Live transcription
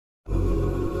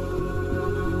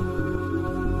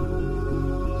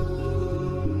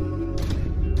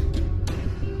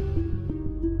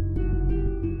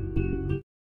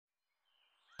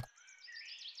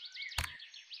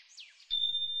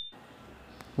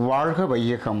வாழ்க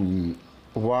வையகம்,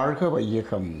 வாழ்க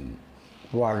வையகம்,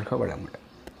 வாழ்க வளமுடன்.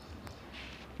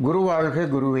 குரு வாழ்க,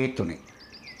 குருவே துணை.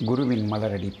 குருவின்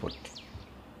மலரடி போற்றி.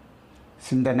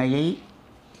 சிந்தனையை,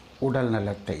 உடல்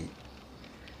நலத்தை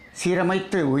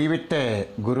சீரமைத்து உய்வித்த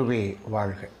குருவே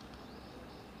வாழ்க.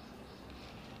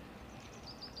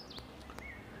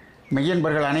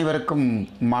 மெய்யன்பர்கள் அனைவருக்கும்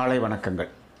மாலை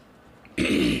வணக்கங்கள்.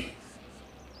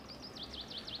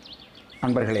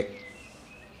 அன்பர்களே,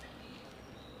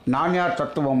 நான் யார்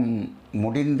தத்துவம்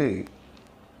முடிந்து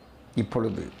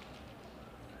இப்பொழுது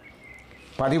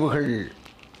பதிவுகள்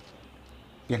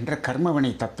என்ற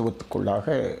கர்மவினை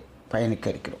தத்துவத்துக்குள்ளாக பயணிக்க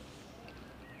இருக்கிறோம்.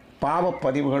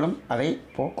 பாவப்பதிவுகளும் அதை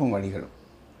போக்கும் வழிகளும்.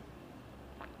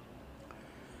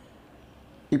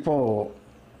 இப்போது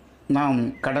நாம்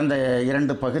கடந்த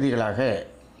 2 பகுதிகளாக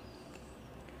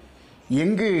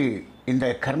எங்கு இந்த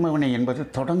கர்மவினை என்பது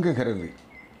தொடங்குகிறது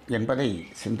என்பதை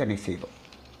சிந்தனை செய்தோம்.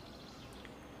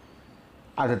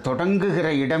 அது தொடங்குகிற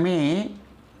இடமே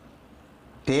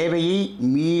தேவையை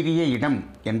மீறிய இடம்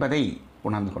என்பதை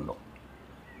உணர்ந்து கொண்டோம்.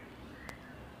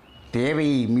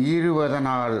 தேவையை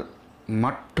மீறுவதனால்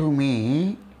மட்டுமே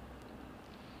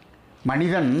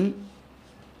மனிதன்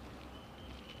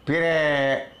பிற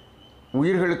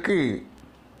உயிர்களுக்கு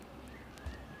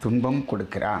துன்பம்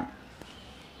கொடுக்கிறான்.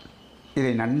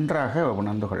 இதை நன்றாக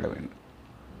உணர்ந்து கொள்ள வேண்டும்.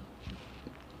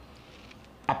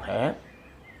 அப்போ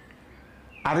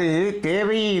அது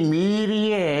தேவையை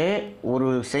மீறிய ஒரு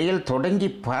செயல் தொடங்கி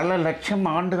பல லட்சம்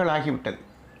ஆண்டுகள் ஆகிவிட்டது.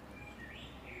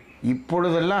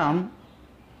 இப்பொழுதெல்லாம்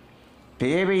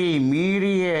தேவையை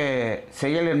மீறிய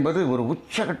செயல் என்பது ஒரு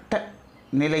உச்சகட்ட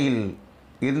நிலையில்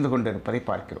இருந்து கொண்டிருப்பதை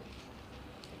பார்க்கிறோம்.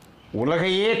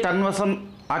 உலகையே தன்வசம்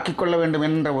ஆக்கிக்கொள்ள வேண்டும்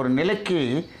என்ற ஒரு நிலைக்கு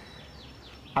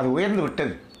அது உயர்ந்து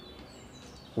விட்டது.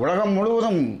 உலகம்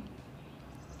முழுவதும்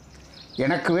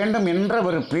எனக்கு வேண்டும் என்ற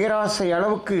ஒரு பேராசை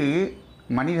அளவுக்கு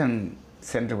மனிதன்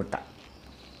சென்று விட்டான்.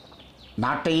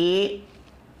 நாட்டையே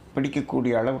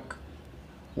பிடிக்கக்கூடிய அளவுக்கு,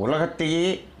 உலகத்தையே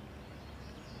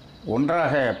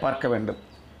ஒன்றாக பார்க்க வேண்டும்.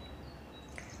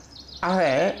 ஆக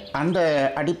அந்த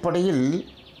அடிப்படையில்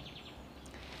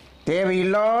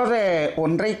தேவையில்லாத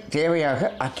ஒன்றை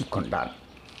தேவையாக ஆக்கிக்கொண்டான்.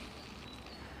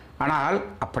 ஆனால்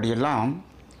அப்படியெல்லாம்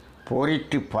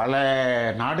போரிட்டு பல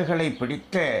நாடுகளை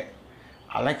பிடித்த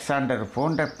அலெக்சாண்டர்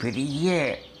போன்ற பெரிய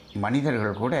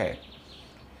மனிதர்கள் கூட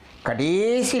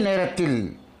கடைசி நேரத்தில்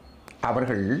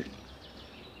அவர்கள்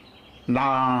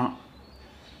நான்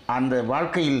அந்த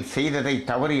வாழ்க்கையில் செய்ததை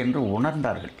தவறு என்று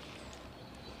உணர்ந்தார்கள்.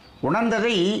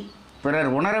 உணர்ந்ததை பிறர்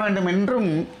உணர வேண்டும் என்றும்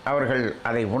அவர்கள்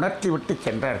அதை உணர்த்திவிட்டு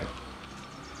சென்றார்கள்.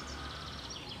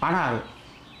 ஆனால்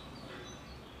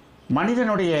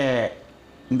மனிதனுடைய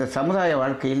இந்த சமுதாய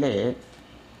வாழ்க்கையிலே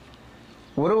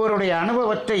ஒருவருடைய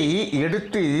அனுபவத்தை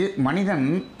எடுத்து மனிதன்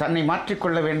தன்னை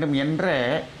மாற்றிக்கொள்ள வேண்டும் என்ற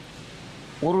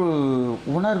ஒரு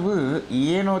உணர்வு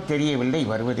ஏனோ தெரியவில்லை,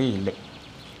 வருவதே இல்லை.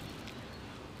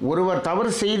 ஒருவர்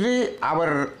தவறு செய்து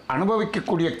அவர்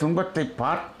அனுபவிக்கக்கூடிய துன்பத்தை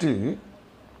பார்த்து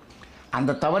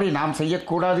அந்த தவறை நாம்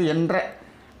செய்யக்கூடாது என்ற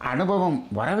அனுபவம்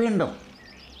வர வேண்டும்.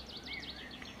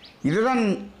 இதுதான்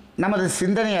நமது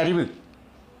சிந்தனை அறிவு.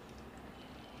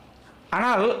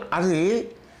 ஆனால் அது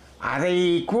அதை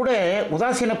கூட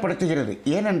உதாசீனப்படுத்துகிறது.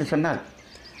 ஏனென்று சொன்னால்,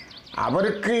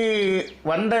 அவருக்கு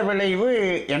வந்த விளைவு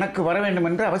எனக்கு வர வேண்டும்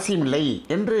என்று அவசியமில்லை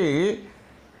என்று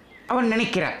அவன்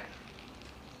நினைக்கிறான்.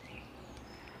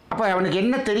 அப்போ அவனுக்கு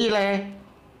என்ன தெரியல,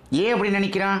 ஏன் அப்படி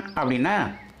நினைக்கிறான் அப்படின்னா,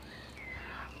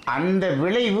 அந்த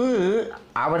விளைவு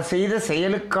அவர் செய்த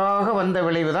செயலுக்காக வந்த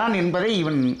விளைவு தான் என்பதை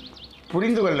இவன்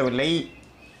புரிந்து கொள்ளவில்லை,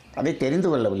 அதை தெரிந்து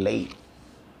கொள்ளவில்லை.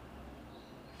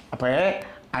 அப்போ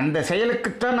அந்த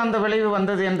செயலுக்குத்தான் அந்த விளைவு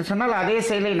வந்தது என்று சொன்னால், அதே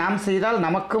செயலை நாம் செய்தால்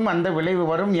நமக்கும் அந்த விளைவு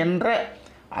வரும் என்ற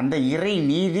அந்த இறை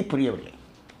நீதி புரியவில்லை.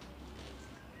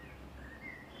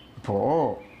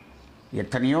 இப்போது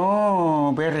எத்தனையோ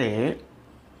பேர்,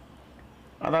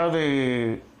 அதாவது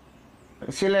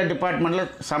சில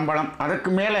டிபார்ட்மெண்ட்டில் சம்பளம்,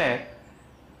 அதற்கு மேலே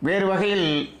வேறு வகையில்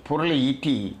பொருளை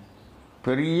ஈட்டி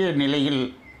பெரிய நிலையில்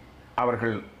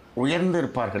அவர்கள் உயர்ந்து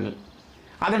இருப்பார்கள்.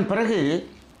 அதன் பிறகு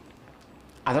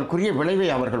அதற்குரிய விளைவை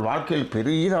அவர்கள் வாழ்க்கையில்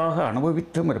பெரிதாக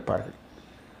அனுபவித்தும் இருப்பார்கள்.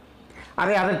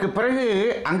 அதற்கு பிறகு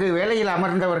அங்கு வேலையில்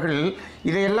அமர்ந்தவர்கள்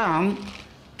இதையெல்லாம்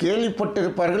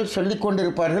கேள்விப்பட்டிருப்பார்கள், சொல்லிக்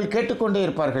கொண்டிருப்பார்கள், கேட்டுக்கொண்டே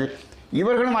இருப்பார்கள்.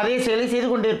 இவர்களும் அதே செயலை செய்து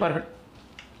கொண்டே இருப்பார்கள்.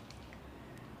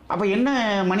 அப்போ என்ன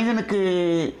மனிதனுக்கு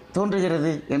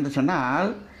தோன்றுகிறது என்று சொன்னால்,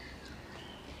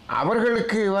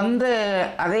 அவர்களுக்கு வந்த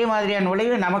அதே மாதிரியான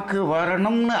விளைவு நமக்கு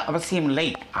வரணும்னு அவசியமில்லை.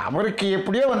 அவருக்கு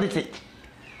எப்படியோ வந்துச்சு,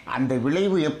 அந்த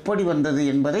விளைவு எப்படி வந்தது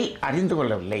என்பதை அறிந்து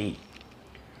கொள்ளவில்லை.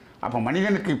 அப்போ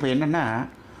மனிதனுக்கு இப்போ என்னென்னா,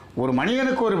 ஒரு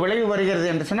மனிதனுக்கு ஒரு விளைவு வருகிறது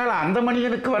என்று சொன்னால் அந்த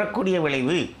மனிதனுக்கு வரக்கூடிய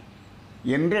விளைவு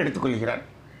என்று எடுத்துக்கொள்கிறார்.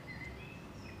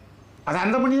 அது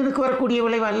அந்த மனிதனுக்கு வரக்கூடிய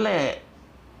விளைவு அல்ல.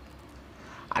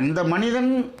 அந்த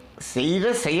மனிதன் செய்த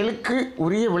செயலுக்கு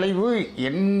உரிய விளைவு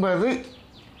என்பது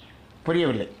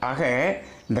புரியவில்லை. ஆக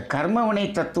இந்த கர்மவினை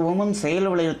தத்துவமும் செயல்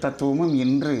விளைவு தத்துவமும்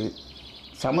இன்று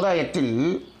சமுதாயத்தில்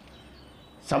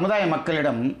சமுதாய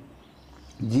மக்களிடம்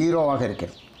ஜீரோவாக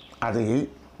இருக்கிறது. அது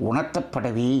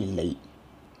உணர்த்தப்படவே இல்லை.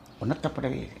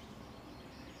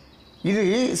 இது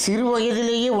சிறு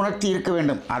வயதிலேயே உணர்த்தி இருக்க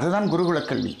வேண்டும். அதுதான் குருகுல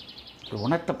கல்வி.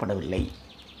 உணர்த்தப்படவில்லை.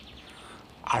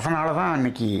 அதனால தான்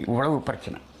அன்றைக்கி உழவு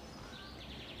பிரச்சனை.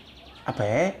 அப்போ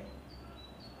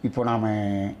இப்போ நாம்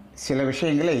சில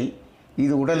விஷயங்களை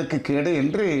இது உடலுக்கு கேடு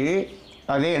என்று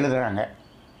அதே எழுதுகிறாங்க.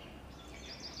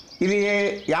 இது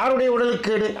யாருடைய உடலுக்கு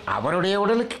கேடு? அவருடைய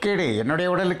உடலுக்கு கேடு, என்னுடைய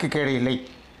உடலுக்கு கேடு இல்லை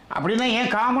அப்படின்னா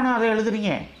ஏன் காமனாக அதை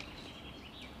எழுதுறீங்க?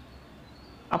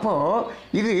 அப்போது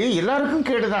இது எல்லாருக்கும்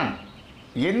கேடு தான்.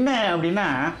 என்ன அப்படின்னா,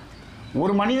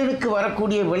 ஒரு மனிதனுக்கு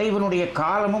வரக்கூடிய விளைவினுடைய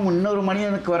காலமும் இன்னொரு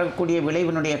மனிதனுக்கு வரக்கூடிய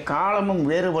விளைவினுடைய காலமும்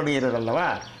வேறுபடுகிறது அல்லவா?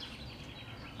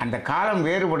 அந்த காலம்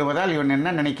வேறுபடுவதால் இவன்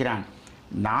என்ன நினைக்கிறான்?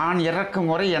 நான் இறக்கும்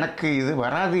முறை எனக்கு இது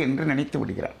வராது என்று நினைத்து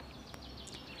விடுகிறான்.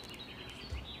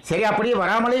 சரி, அப்படியே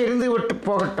வராமலே இருந்து விட்டு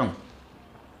போகட்டும்,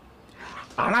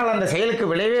 ஆனால் அந்த செயலுக்கு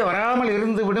விளைவே வராமல்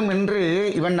இருந்து விடும் என்று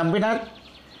இவன் நம்பினால்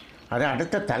அது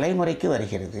அடுத்த தலைமுறைக்கு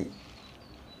வருகிறது.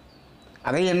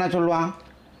 அதை என்ன சொல்லுவான்?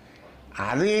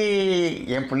 அது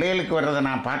என் பிள்ளைகளுக்கு வர்றதை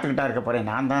நான் பார்த்துக்கிட்டா இருக்க போகிறேன்,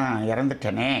 நான் தான்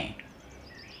இறந்துட்டேனே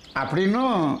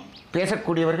அப்படின்னும்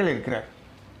பேசக்கூடியவர்கள் இருக்கிறார்.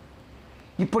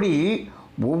 இப்படி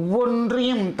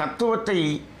ஒவ்வொன்றையும் தத்துவத்தை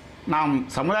நாம்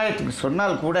சமுதாயத்துக்கு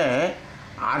சொன்னால் கூட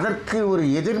அதற்கு ஒரு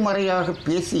எதிர்மறையாக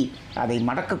பேசி அதை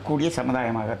மடக்கக்கூடிய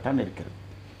சமுதாயமாகத்தான் இருக்கிறது.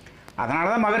 அதனால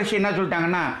தான் மகரிஷி என்ன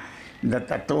சொல்லிட்டாங்கன்னா, இந்த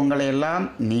தத்துவங்களை எல்லாம்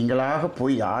நீங்களாக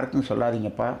போய் யாருக்கும்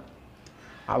சொல்லாதீங்கப்பா,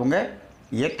 அவங்க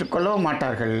ஏற்றுக்கொள்ளவும்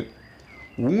மாட்டார்கள்,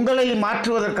 உங்களை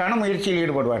மாற்றுவதற்கான முயற்சியில்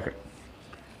ஈடுபடுவார்கள்.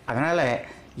 அதனால்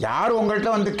யார்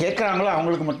உங்கள்கிட்ட வந்து கேட்குறாங்களோ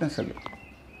அவங்களுக்கு மட்டும் சொல்லு.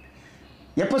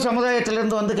 எப்போ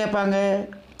சமுதாயத்திலேருந்து வந்து கேட்பாங்க?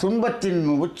 துன்பத்தின்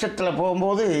உச்சத்தில்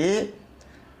போகும்போது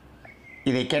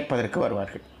இதை கேட்பதற்கு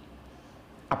வருவார்கள்.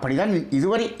 அப்படி தான்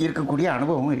இதுவரை இருக்கக்கூடிய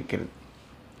அனுபவம் இருக்கிறது.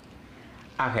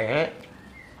 ஆக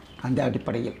அந்த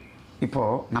அடிப்படையில்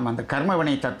இப்போது நம்ம அந்த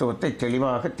கர்மவினை தத்துவத்தை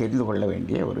தெளிவாக தெரிந்து கொள்ள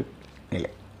வேண்டிய ஒரு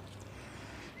நிலை.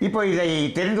 இப்போ இதை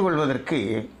தெரிந்து கொள்வதற்கு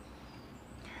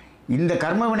இந்த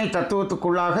கர்மவினை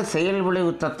தத்துவத்துக்குள்ளாக செயல்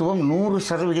விளைவு தத்துவம்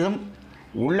 100%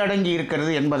 உள்ளடங்கி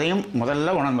இருக்கிறது என்பதையும்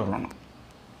முதல்ல உணர்ந்துடணும்.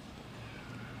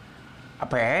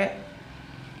 அப்போ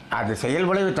அது செயல்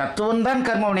விளைவு தத்துவம் தான்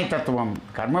கர்மவினை தத்துவம்,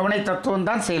 கர்மவினை தத்துவம்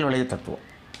தான் செயல் விளைவு தத்துவம்,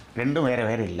 ரெண்டும் வேறு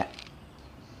வேறு இல்லை.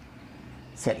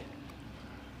 சரி,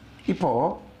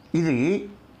 இப்போது இது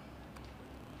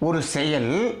ஒரு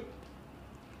செயல்,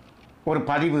 ஒரு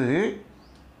பதிவு,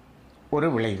 ஒரு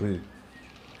விளைவு,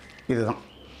 இதுதான்.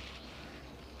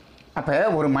 அப்போ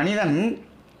ஒரு மனிதன்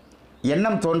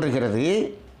எண்ணம் தோன்றுகிறது,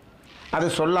 அது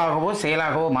சொல்லாகவோ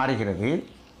செயலாகவோ மாறுகிறது.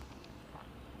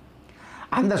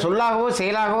 அந்த சொல்லாகவோ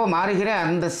செயலாகவோ மாறுகிற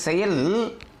அந்த செயல்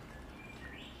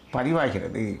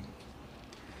பதிவாகிறது.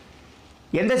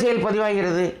 எந்த செயல்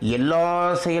பதிவாகிறது? எல்லா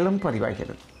செயலும்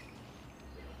பதிவாகிறது.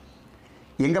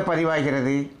 எங்கே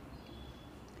பதிவாகிறது?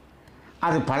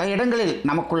 அது பல இடங்களில்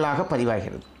நமக்குள்ளாக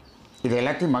பதிவாகிறது. இது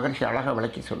எல்லாத்தையும் மகரிஷி அழகாக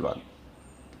விளக்கி சொல்வாங்க.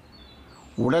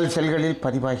 உடல் செல்களில்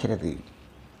பதிவாகிறது,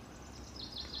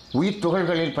 உயிர்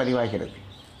துகள்களில் பதிவாகிறது,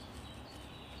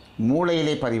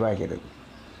 மூளையிலே பதிவாகிறது,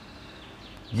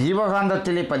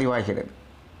 ஜீவகாந்தத்திலே பதிவாகிறது,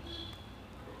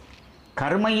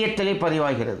 கர்மையத்திலே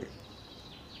பதிவாகிறது,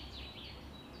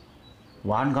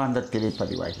 வான்காந்தத்திலே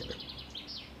பதிவாகிறது.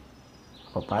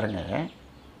 அப்போ பாருங்கள்,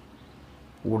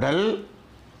 உடல்,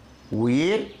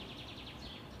 உயிர்,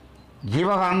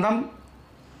 ஜீவகாந்தம்,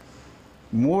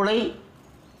 மூளை,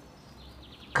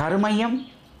 கர்மயம்,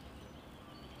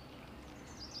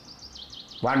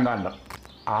 வான்காந்தம்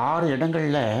 6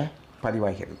 இடங்களில்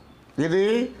பதிவாகிறது. இது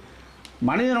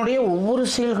மனிதனுடைய ஒவ்வொரு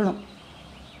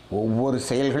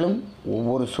செயல்களும்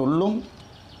ஒவ்வொரு சொல்லும்,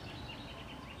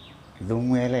 இது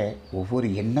மேலே ஒவ்வொரு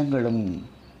எண்ணங்களும்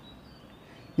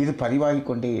இது பதிவாகி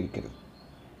கொண்டே இருக்கிறது.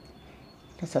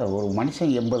 சார், ஒரு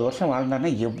மனுஷன் 80 வருஷம்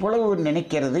வாழ்ந்தான்னா எவ்வளவு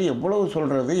நினைக்கிறது, எவ்வளவு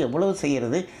சொல்கிறது, எவ்வளவு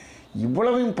செய்கிறது,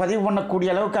 இவ்வளவையும் பதிவு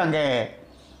பண்ணக்கூடிய அளவுக்கு அங்கே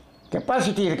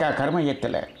கெப்பாசிட்டி இருக்கா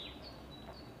கர்மயத்தில்?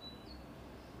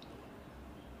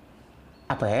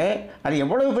 அப்போ அது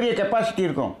எவ்வளவு பெரிய கெப்பாசிட்டி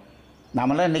இருக்கும்?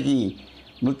 நாமெல்லாம் இன்றைக்கி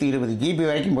 120 GB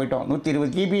வரைக்கும் போயிட்டோம். 120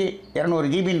 GB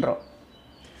 200 GBன்றோம்.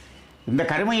 இந்த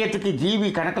கர்மயத்துக்கு ஜிபி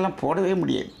கணக்கெல்லாம் போடவே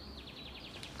முடியாது.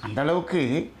 அந்த அளவுக்கு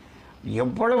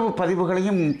எவ்வளவு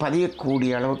பதிவுகளையும்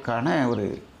பதியக்கூடிய அளவுக்கான ஒரு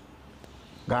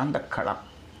காந்த களம்.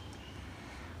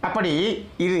 அப்படி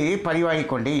இது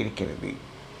பதிவாகிக் கொண்டே இருக்கிறது.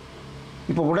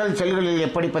 இப்போ உடல் செல்களில்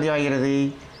எப்படி பதிவாகிறது?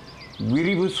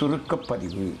 விரிவு சுருக்க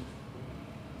பதிவு.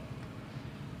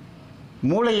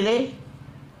 மூளையிலே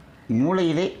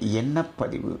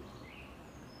எண்ணப்பதிவு.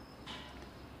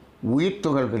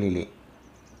 உயிர்த்துகள்களிலே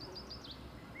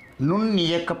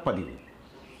நுண்ணியக்கப்பதிவு.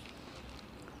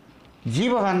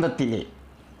 ஜீவகாந்தத்திலே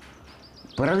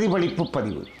பிரதிபலிப்பு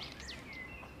பதிவு.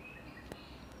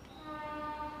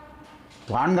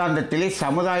 வான்காந்தத்திலே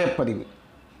சமுதாய பதிவு.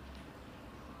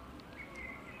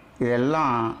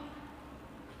 இதெல்லாம்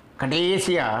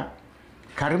கடைசியாக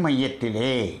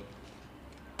கருமையத்திலே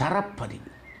தரப்பதிவு.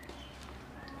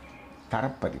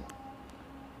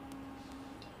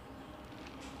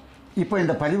 இப்போ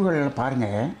இந்த பதிவுகளில்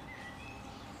பாருங்கள்,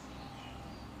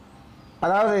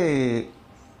 அதாவது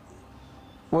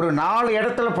ஒரு 4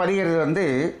 இடத்துல பதிகிறது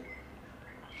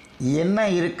என்ன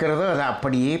இருக்கிறதோ அது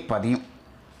அப்படியே பதியும்.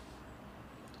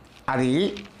 அது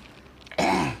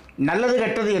நல்லது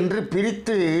கெட்டது என்று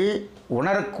பிரித்து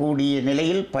உணரக்கூடிய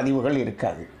நிலையில் பதிவுகள்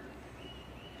இருக்காது.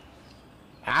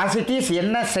 ஆசிட்டிஸ்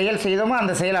என்ன செயல் செய்தோமோ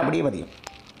அந்த செயல் அப்படியே பதியும்.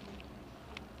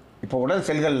 இப்போ உடல்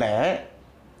செல்களில்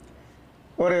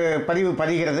ஒரு பதிவு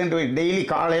பதிகிறது. டெய்லி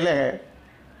காலையில்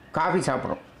காஃபி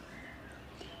சாப்பிட்றோம்.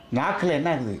 நாக்கில் என்ன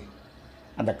ஆகுது?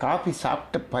 அந்த காஃபி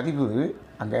சாப்பிட்ட பதிவு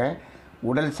அங்கே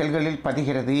உடல் செல்களில்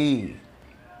பதிகிறது.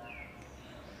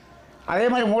 அதே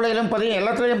மாதிரி மூளையிலும் பதியும்,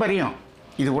 எல்லாத்துலேயும் பதியும்.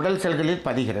 இது உடல் செல்களில்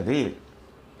பதிகிறது.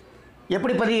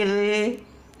 எப்படி பதிகிறது?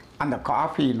 அந்த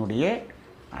காஃபியினுடைய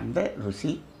அந்த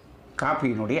ருசி,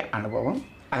 காஃபியினுடைய அனுபவம்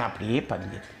அது அப்படியே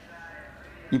பதிகிறது.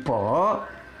 இப்போது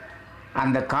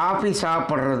அந்த காஃபி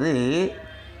சாப்பிட்றது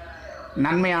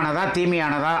நன்மையானதா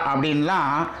தீமையானதா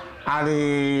அப்படின்லாம் அது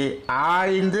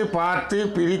ஆய்ந்து பார்த்து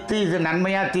பிரித்து இது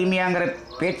நன்மையா தீமையாங்கிற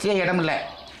பேச்சே இடமில்லை.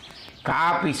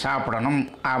 காஃபி சாப்பிடணும்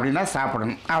அப்படின்னா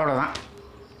சாப்பிடணும், அவ்வளோதான்.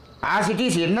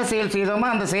 ஆசிட்டிஸ் என்ன செயல் செய்தோமோ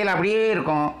அந்த செயல் அப்படியே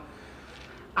இருக்கும்.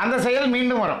 அந்த செயல்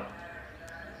மீண்டும் வரும்.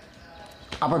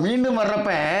 அப்போ மீண்டும்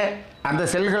வர்றப்ப அந்த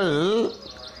செல்கள்,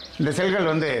 இந்த செல்கள்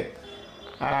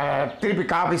திருப்பி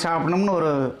காஃபி சாப்பிடணும்னு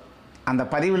ஒரு அந்த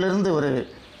பதிவிலிருந்து ஒரு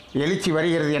எழுச்சி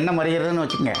வருகிறது, எண்ணம் வருகிறதுன்னு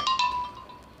வச்சுக்கோங்க.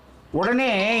 உடனே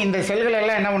இந்த செல்கள்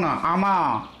எல்லாம் என்ன பண்ணும்? ஆமாம்,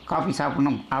 காஃபி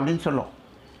சாப்பிடணும் அப்படின்னு சொல்லும்.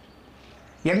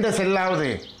 எந்த செல்லாவது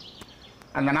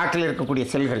அந்த நாட்டில் இருக்கக்கூடிய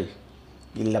செல்கள்,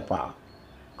 இல்லைப்பா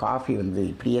காஃபி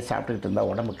இப்படியே சாப்பிட்டுக்கிட்டு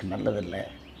இருந்தால் உடம்புக்கு நல்லதில்லை,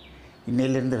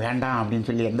 இன்னையிலேருந்து வேண்டாம் அப்படின்னு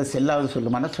சொல்லி எந்த செல்லாவது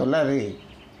சொல்லுமானா சொல்லாது.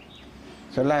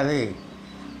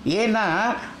 ஏன்னா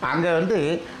அங்கே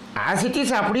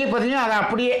ஆசிட்டிஸ் அப்படியே பதியும், அதை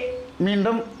அப்படியே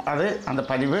மீண்டும் அது அந்த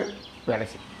பதிவு வேலை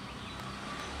செய்யும்.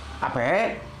 அப்போ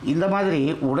இந்த மாதிரி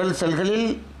உடல் செல்களில்,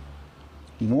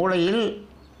 மூளையில்,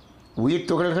 உயிர்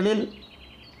துகள்களில்,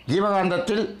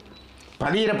 ஜீவகாந்தத்தில்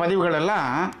பதிகிற பதிவுகளெல்லாம்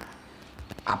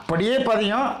அப்படியே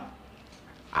பதியும்,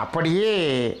 அப்படியே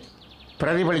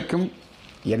பிரதிபலிக்கும்,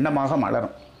 எண்ணமாக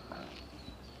மலரும்.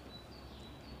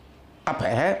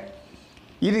 அப்போ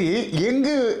இது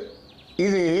எங்கு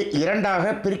இது இரண்டாக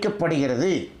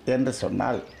பிரிக்கப்படுகிறது என்று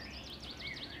சொன்னால்,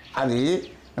 அது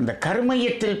அந்த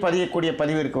கருமையத்தில் பதியக்கூடிய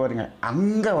பதிவு இருக்கு பாருங்க,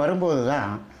 அங்கே வரும்போது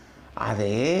தான் அது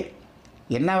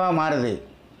என்னவா மாறுது?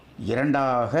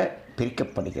 இரண்டாக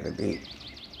பிரிக்கப்படுகிறது.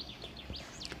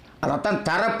 அதைத்தான்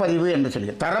தரப்பதிவு என்று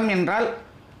சொல்லி, தரம் என்றால்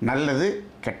நல்லது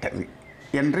கெட்டது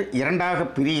என்று இரண்டாக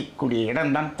பிரியக்கூடிய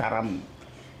இடம்தான் தரம்.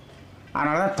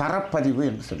 அதனால தான் தரப்பதிவு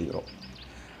என்று சொல்கிறோம்.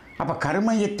 அப்போ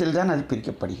கருமையத்தில் தான் அது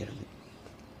பிரிக்கப்படுகிறது.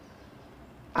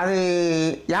 அது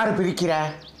யார் பிரிக்கிறா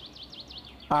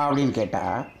அப்படின்னு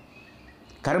கேட்டால்,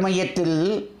 கருமையத்தில்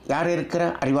யார் இருக்கிற?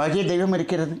 அறிவாகிய தெய்வம்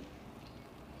இருக்கிறது.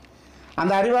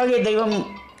 அந்த அறிவாகிய தெய்வம்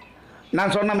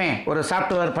நான் சொன்னமே ஒரு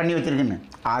சாஃப்ட்வேர் பண்ணி வச்சுருக்குன்னு,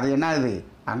 அது என்ன ஆகுது?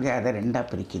 அங்கே அதை ரெண்டாக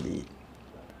பிரிக்குது.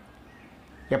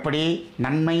 எப்படி?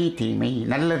 நன்மை தீமை,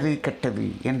 நல்லது கெட்டது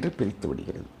என்று பிரித்து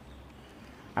விடுகிறது.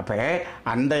 அப்போ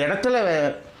அந்த இடத்துல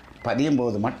பதியும்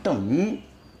போது மட்டும்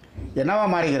என்னவா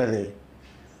மாறுகிறது?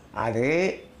 அது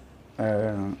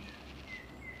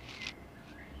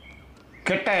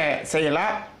கெட்ட செயலா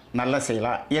நல்ல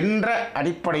செயலா என்ற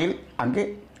அடிப்படையில் அங்கு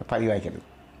பதிவாகிறது.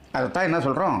 அதைத்தான் என்ன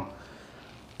சொல்கிறோம்?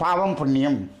 பாவம்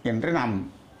புண்ணியம் என்று நாம்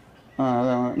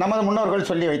நமது முன்னோர்கள்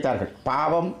சொல்லி வைத்தார்கள்.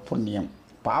 பாவம் புண்ணியம்,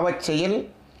 பாவச் செயல்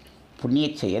புண்ணிய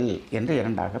செயல் என்று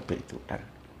இரண்டாக பிரித்து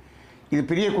விட்டார்கள். இது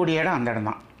பிரியக்கூடிய இடம் அந்த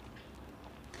இடம்தான்.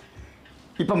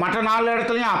 இப்போ மற்ற 4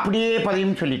 இடத்துலையும் அப்படியே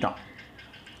பதியும் சொல்லிட்டோம்.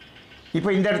 இப்போ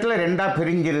இந்த இடத்துல ரெண்டாக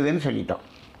பிரிஞ்சிருதுன்னு சொல்லிட்டோம்.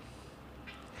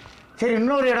 சரி,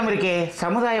 இன்னொரு இடம் இருக்கே,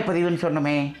 சமுதாய பதிவுன்னு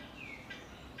சொன்னோமே,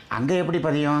 அங்கே எப்படி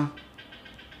பதியும்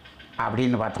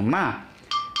அப்படின்னு பார்த்தோம்னா,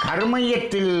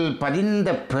 கருமையத்தில் பதிந்த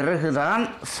பிறகுதான்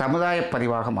சமுதாய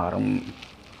பதிவாக மாறும்.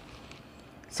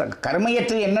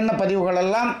 கருமையத்தில் என்னென்ன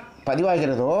பதிவுகளெல்லாம்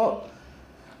பதிவாகிறதோ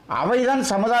அவை தான்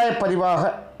சமுதாய பதிவாக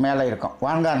மேலே இருக்கும்,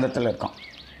 வான்காந்தத்தில் இருக்கும்.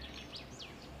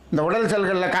 இந்த உடல்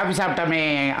செல்களில் காஃபி சாப்பிட்டாமே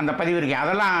அந்த பதிவு இருக்கு,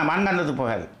 அதெல்லாம் வான்காந்தத்துக்கு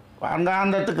போகாது.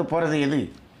 வான்காந்தத்துக்கு போகிறது எது?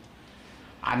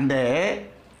 அந்த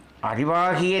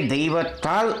அறிவாகிய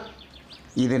தெய்வத்தால்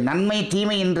இது நன்மை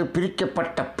தீமை என்று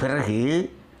பிரிக்கப்பட்ட பிறகு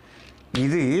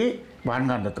இது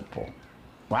வான்காந்தத்துக்கு போகும்.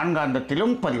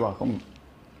 வான்காந்தத்திலும் பதிவாகும்.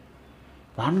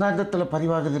 வான்காந்தத்தில்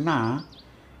பதிவாகுதுன்னா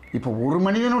இப்போ ஒரு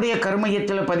மனிதனுடைய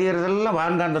கர்மயத்தில் பதிகிறதெல்லாம்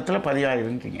வான்காந்தத்தில்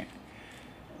பதிவாகுதுன்றீங்க.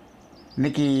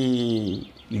 இன்றைக்கி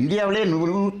இந்தியாவிலே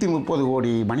 130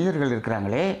 கோடி மனிதர்கள்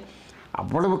இருக்கிறாங்களே,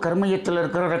 அவ்வளவு கர்மயத்தில்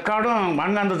இருக்கிற ரெக்கார்டும்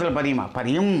வான்காந்தத்தில்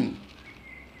பதியும்.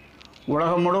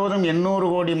 உலகம் முழுவதும் 800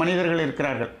 கோடி மனிதர்கள்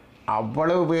இருக்கிறார்கள்.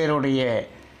 அவ்வளவு பேருடைய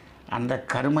அந்த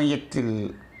கர்மயத்தில்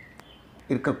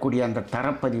இருக்கக்கூடிய அந்த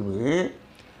தரப்பதிவு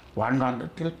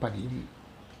வான்காந்தத்தில் பதியும்.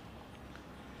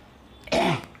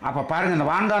 அப்போ பாருங்கள், இந்த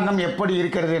வான்காந்தம் எப்படி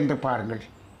இருக்கிறது என்று பாருங்கள்.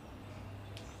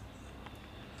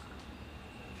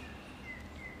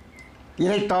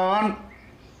 இதைத்தான்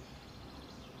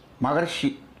மகர்ஷி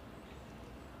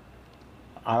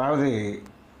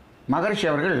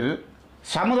அவர்கள்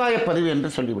சமுதாய பதிவு என்று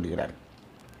சொல்லிவிடுகிறார்.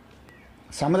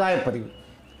 சமுதாய பதிவு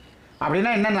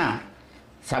அப்படின்னா என்னென்னா,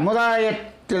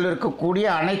 சமுதாயத்தில் இருக்கக்கூடிய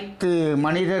அனைத்து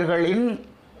மனிதர்களின்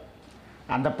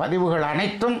அந்த பதிவுகள்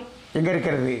அனைத்தும் எங்கே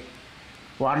இருக்கிறது?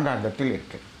 வான்காந்தத்தில்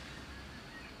இருக்கிறது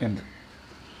என்று.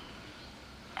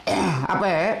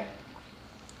 அப்போ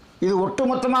இது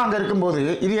ஒட்டுமொத்தமாக அங்கே இருக்கும்போது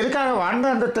இது எதுக்காக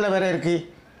வான்காந்தத்தில் வேற இருக்கு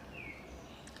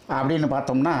அப்படின்னு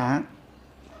பார்த்தோம்னா,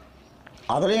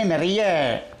 அதுலேயும் நிறைய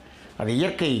அது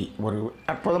இயற்கை ஒரு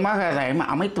அற்புதமாக அதை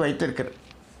அமைத்து வைத்திருக்கிறது.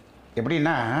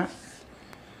 எப்படின்னா,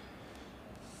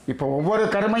 இப்போ ஒவ்வொரு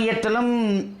கர்மயத்திலும்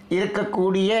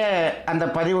இருக்கக்கூடிய அந்த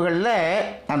பதிவுகளில்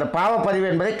அந்த பாவப்பதிவு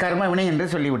என்பதை கர்மவினை என்று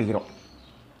சொல்லிவிடுகிறோம்.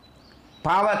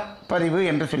 பாவப்பதிவு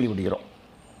என்று சொல்லிவிடுகிறோம்.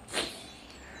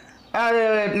 அது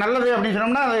நல்லது அப்படின்னு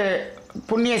சொன்னோம்னா அது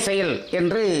புண்ணிய செயல்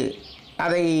என்று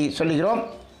அதை சொல்லுகிறோம்.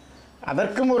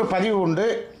 அதற்கும் ஒரு பதிவு உண்டு.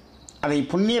 அதை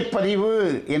புண்ணிய பதிவு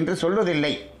என்று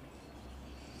சொல்வதில்லை.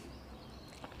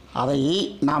 அதை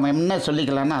நாம் என்ன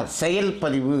சொல்லிக்கலாம்னா செயல்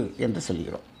பதிவு என்று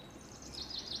சொல்லுகிறோம்.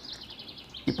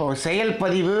 இப்போ செயல்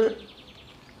பதிவு,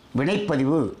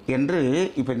 வினைப்பதிவு என்று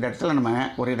இப்போ இந்த இடத்துல நம்ம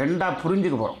ஒரு ரெண்டாக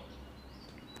புரிஞ்சுக்க போகிறோம்.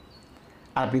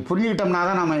 அப்படி புரிஞ்சுக்கிட்டோம்னா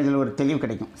தான் நம்ம இதில் ஒரு தெளிவு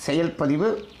கிடைக்கும். செயல் பதிவு,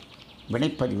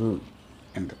 வினைப்பதிவு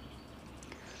என்று.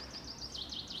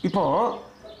 இப்போது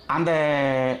அந்த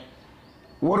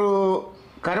ஒரு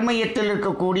கர்மயத்தில்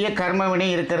இருக்கக்கூடிய கர்ம வினை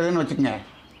இருக்கிறதுன்னு வச்சுக்கோங்க.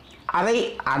 அதை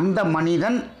அந்த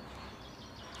மனிதன்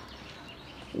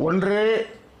ஒன்று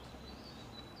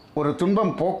ஒரு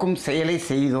துன்பம் போக்கும் செயலை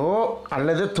செய்தோ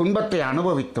அல்லது துன்பத்தை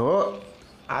அனுபவித்தோ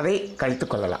அதை கழித்து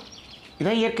கொள்ளலாம்.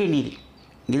 இதான் இயற்கை நீதி.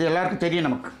 இது எல்லாருக்கும் தெரியும்.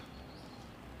 நமக்கு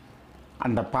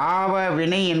அந்த பாவ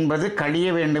வினை என்பது கழிய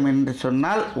வேண்டும் என்று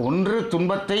சொன்னால் ஒன்று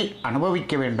துன்பத்தை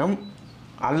அனுபவிக்க வேண்டும்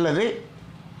அல்லது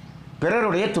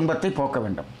பிறருடைய துன்பத்தை போக்க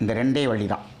வேண்டும். இந்த ரெண்டே வழி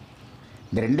தான்.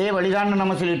 இந்த ரெண்டே வழிதான்னு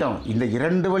நம்ம சொல்லிட்டோம். இந்த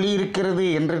 2 வழி இருக்கிறது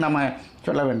என்று நம்ம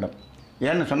சொல்ல வேண்டும்.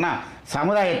 ஏன்னு சொன்னால்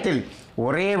சமுதாயத்தில்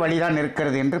ஒரே வழிதான்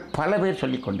இருக்கிறது என்று பல பேர்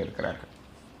சொல்லிக் கொண்டிருக்கிறார்கள்.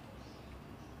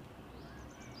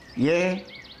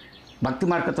 பக்தி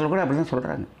மார்க்கத்தில் கூட அப்படி தான்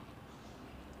சொல்கிறாங்க.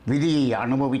 விதியை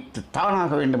அனுபவித்து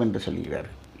தானாக வேண்டும் என்று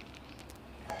சொல்கிறார்கள்.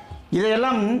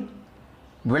 இதையெல்லாம்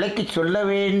விளக்கி சொல்ல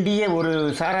வேண்டிய ஒரு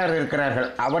சாரார் இருக்கிறார்கள்.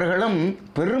 அவர்களும்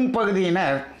பெரும்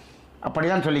பகுதியினர்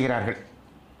அப்படிதான் சொல்லுகிறார்கள்.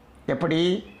 எப்படி?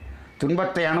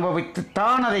 துன்பத்தை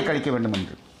அனுபவித்துத்தான் அதை கழிக்க வேண்டும்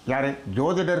என்று. யார்?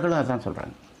 ஜோதிடர்களும் அதான்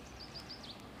சொல்கிறாங்க.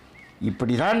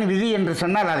 இப்படி தான் விதி என்று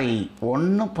சொன்னால் அதை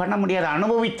ஒன்றும் பண்ண முடியாது,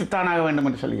 அனுபவித்துத்தானாக வேண்டும்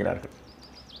என்று சொல்கிறார்கள்.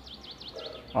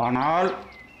 ஆனால்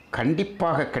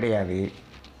கண்டிப்பாக கிடையாது.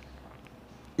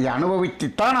 இது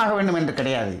அனுபவித்துத்தான் ஆக வேண்டும் என்று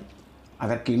கிடையாது.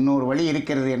 அதற்கு இன்னொரு வழி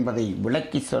இருக்கிறது என்பதை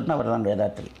விளக்கி சொன்னவர் தான்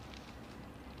வேதாத்திரி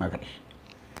மகரிஷி.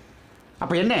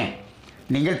 அப்போ என்ன?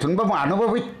 நீங்கள் துன்பம்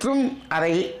அனுபவித்தும்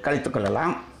அதை கழித்துக்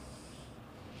கொள்ளலாம்,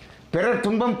 பிறர்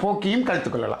துன்பம் போக்கியும்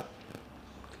கழித்துக் கொள்ளலாம்.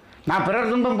 நான்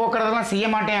பிறர் துன்பம் போக்குறதெல்லாம் செய்ய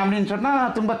மாட்டேன் அப்படின்னு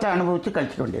சொன்னால் துன்பத்தை அனுபவித்து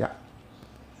கழிச்சிக்க வேண்டியதான்.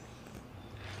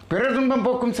 பிறர் துன்பம்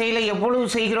போக்கும் செயலை எவ்வளவு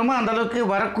செய்கிறோமோ அந்தளவுக்கு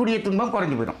வரக்கூடிய துன்பம்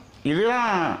குறைஞ்சி போயிடும்.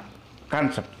 இதுதான்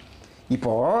கான்செப்ட்.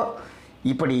 இப்போது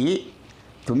இப்படி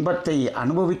துன்பத்தை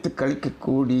அனுபவித்து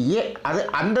கழிக்கக்கூடிய அது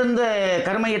அந்தந்த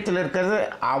கர்மயத்தில் இருக்கிறது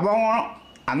அவன்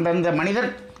அந்தந்த மனிதர்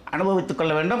அனுபவித்து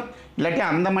கொள்ள வேண்டும், இல்லாட்டி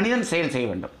அந்த மனிதன் செயல் செய்ய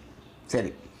வேண்டும்.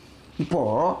 சரி,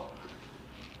 இப்போது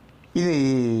இது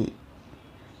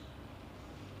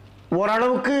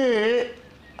ஓரளவுக்கு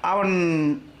அவன்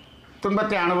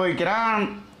துன்பத்தை அனுபவிக்கிறான்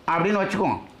அப்படின்னு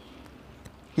வச்சுக்குவோம்.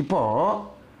 இப்போது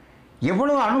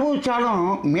எவ்வளோ அனுபவித்தாலும்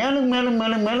மேலும் மேலும்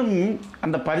மேலும் மேலும்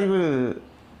அந்த பதிவு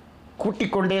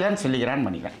கூட்டிக்கொண்டே தான் செல்கிறான்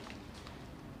மனிதன்.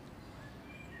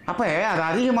 அப்போ அது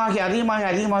அதிகமாகி அதிகமாகி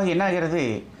அதிகமாகி என்ன ஆகிறது,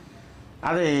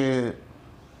 அது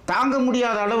தாங்க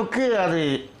முடியாத அளவுக்கு அது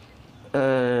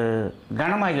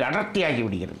கனமாகி அடர்த்தியாகி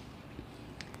விடுகிறது.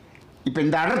 இப்போ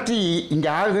இந்த அடர்த்தி இங்கே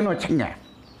ஆகுதுன்னு வச்சுக்கோங்க.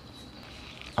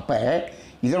 அப்போ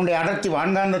இதனுடைய அடர்த்தி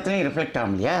வான்காந்தத்துலேயும் ரிஃப்ளெக்ட்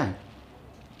ஆகும் இல்லையா,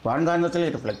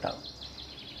 வான்காந்தத்துலேயும் ரிஃப்ளெக்ட் ஆகும்.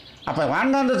 அப்போ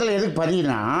வான்காந்தத்தில் எதுக்கு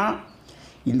பதிவுனா,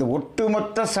 இந்த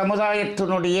ஒட்டுமொத்த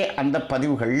சமுதாயத்தினுடைய அந்த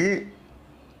பதிவுகள்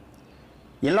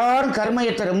எல்லோரும்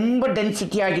கர்மயத்தை ரொம்ப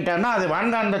டென்சிட்டி ஆக்கிட்டான்னா அது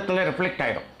வான்காந்தத்தில் ரிஃப்ளெக்ட்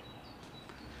ஆகிடும்.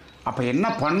 அப்போ என்ன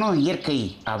பண்ணும் இயற்கை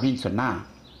அப்படின்னு சொன்னால்,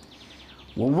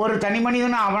 ஒவ்வொரு தனி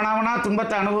மனிதனும் அவனவனாக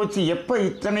துன்பத்தை அனுபவித்து எப்போ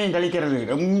இத்தனையும் கழிக்கிறது,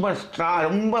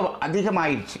 ரொம்ப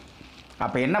அதிகமாகிடுச்சு.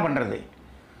 அப்போ என்ன பண்ணுறது,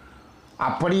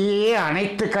 அப்படியே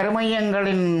அனைத்து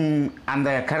கர்மயங்களின் அந்த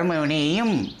கர்ம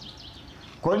வினையையும்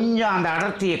கொஞ்சம் அந்த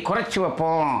அடர்த்தியை குறைச்சி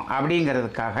வைப்போம்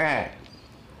அப்படிங்கிறதுக்காக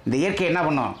இந்த இயற்கை என்ன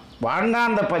பண்ணும்,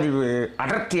 வான்காந்த பதிவு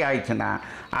அடர்த்தி ஆயிடுச்சுன்னா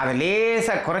அதை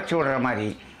லேசாக குறைச்சி விடுற மாதிரி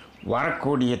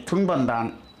வரக்கூடிய துன்பம்தான்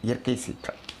இயற்கை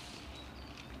சீற்றம்.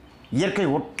 இயற்கை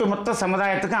ஒட்டுமொத்த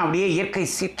சமுதாயத்துக்கும் அப்படியே இயற்கை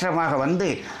சீற்றமாக வந்து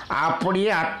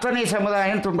அப்படியே அத்தனை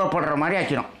சமுதாயம் துன்பப்படுற மாதிரி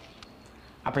ஆக்கிடும்.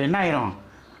 அப்போ என்ன ஆயிரும்,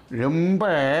 ரொம்ப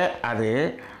அது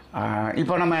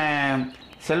இப்போ நம்ம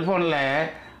செல்ஃபோனில்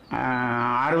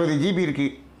 60 GB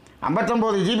இருக்குது,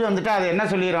 59 GB வந்துட்டு அது என்ன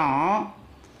சொல்லிடும்,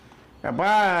 அப்பா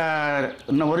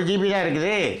இன்னும் 1 GB தான்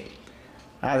இருக்குது,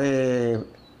 அது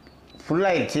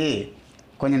ஃபுல்லாகிடுச்சு,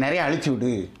 கொஞ்சம் நிறைய அழிச்சு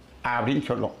விடு அப்படின்னு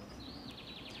சொல்லும்.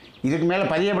 இதுக்கு மேலே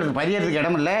பதியறதுக்கு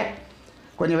இடம் இல்லை,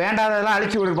 கொஞ்சம் வேண்டாததெல்லாம்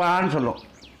அழிச்சு விடுப்பான்னு சொல்லும்.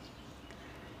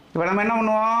 இப்போ நம்ம என்ன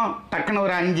பண்ணுவோம், டக்குன்னு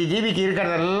ஒரு 5 GBக்கு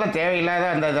இருக்கிறதெல்லாம் தேவையில்லாத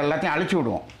அந்த இதெல்லாத்தையும் அழிச்சு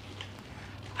விடுவோம்.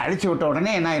 அழிச்சு விட்ட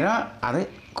உடனே என்ன ஆயிரும், அது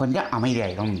கொஞ்சம்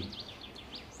அமைதியாயிடும்.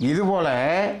 இதுபோல்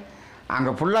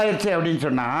அங்கே ஃபுல்லாகிடுச்சு அப்படின்னு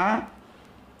சொன்னால்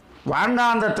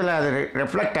வான்காந்தத்தில் அது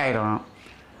ரிஃப்ளெக்ட் ஆயிரும்.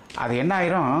 அது என்ன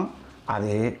ஆயிரும்,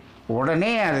 அது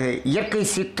உடனே அது இயற்கை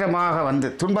சீற்றமாக வந்து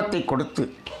துன்பத்தை கொடுத்து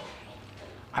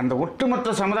அந்த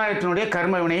ஒட்டுமொத்த சமுதாயத்தினுடைய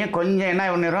கர்ம வினையும் கொஞ்சம் என்ன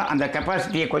பண்ணிடும், அந்த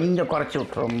கெப்பாசிட்டியை கொஞ்சம் குறைச்சி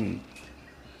விட்டுரும்.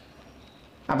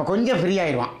 அப்போ கொஞ்சம் ஃப்ரீ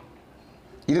ஆயிடுவான்.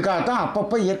 இதுக்காகத்தான்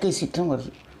அப்பப்போ இயற்கை சீற்றம்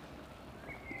வருது.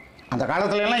 அந்த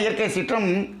காலத்துலலாம் இயற்கை சீற்றம்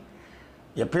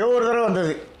எப்பயோ ஒரு தடவை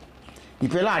வந்தது,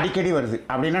 இப்போலாம் அடிக்கடி வருது.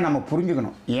 அப்படின்னா நம்ம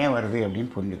புரிஞ்சுக்கணும் ஏன் வருது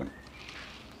அப்படின்னு புரிஞ்சுக்கணும்.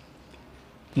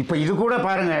 இப்போ இது கூட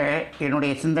பாருங்கள்,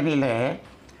 என்னுடைய சிந்தனையில்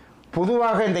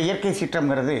பொதுவாக இந்த இயற்கை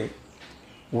சீற்றம்ங்கிறது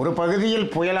ஒரு பகுதியில்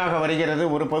புயலாக வருகிறது,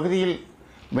 ஒரு பகுதியில்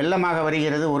வெள்ளமாக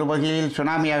வருகிறது, ஒரு பகுதியில்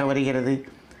சுனாமியாக வருகிறது,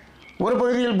 ஒரு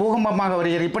பகுதியில் பூகம்பமாக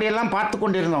வருகிறது. இப்படியெல்லாம் பார்த்து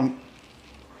கொண்டிருந்தோம்.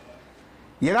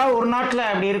 ஏதாவது ஒரு நாட்டில்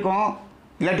அப்படி இருக்கும்,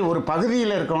 இல்லாட்டி ஒரு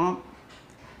பகுதியில் இருக்கும்.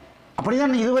 அப்படி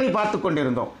தான் இதுவரை பார்த்து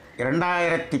கொண்டிருந்தோம்.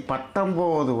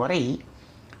 2019 வரை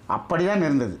அப்படி தான்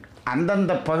இருந்தது.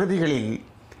 அந்தந்த பகுதிகளில்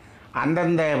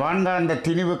அந்தந்த வான்காந்த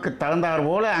திணிவுக்கு தகுந்தாற்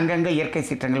போல அங்கங்கே இயற்கை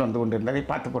சீற்றங்கள் வந்து கொண்டிருந்ததை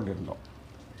பார்த்து கொண்டிருந்தோம்.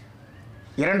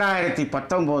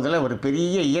 2019 ஒரு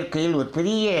பெரிய இயற்கையில் ஒரு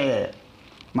பெரிய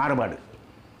மாறுபாடு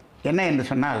என்ன என்று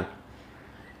சொன்னால்,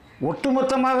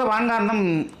 ஒட்டுமொத்தமாக வான்காந்தம்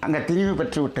அங்கே திணிவு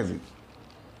பெற்று விட்டது.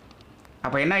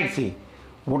 அப்போ என்ன ஆயிடுச்சு,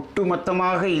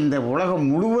 ஒட்டுமொத்தமாக இந்த உலகம்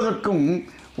முழுவதற்கும்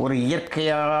ஒரு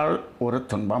இயற்கையால் ஒரு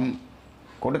துன்பம்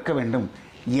கொடுக்க வேண்டும்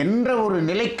என்ற ஒரு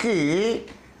நிலைக்கு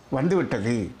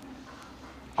வந்துவிட்டது.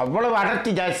 அவ்வளவு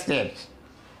அடர்த்தி ஜாஸ்தியாச்சு.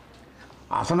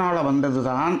 அதனால் வந்தது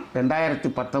தான்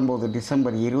 2019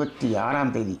 டிசம்பர்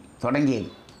 26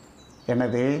 தொடங்கியது.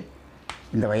 என்னது,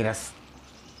 இந்த வைரஸ்.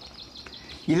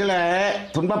 இதில்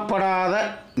துன்பப்படாத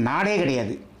நாடே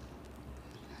கிடையாது.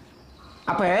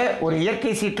 அப்போ ஒரு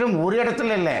இயற்கை சீற்றம் ஒரு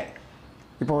இடத்துல இல்லை.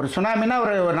 இப்போ ஒரு சுனாமினா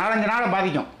ஒரு 4-5 நாளை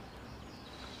பாதிக்கும்.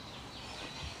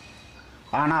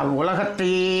 ஆனால்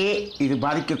உலகத்தையே இது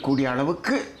பாதிக்கக்கூடிய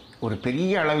அளவுக்கு ஒரு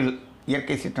பெரிய அளவில்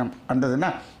இயற்கை சீற்றம் வந்ததுன்னா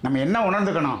நம்ம என்ன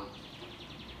உணர்ந்துக்கணும்,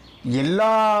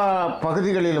 எல்லா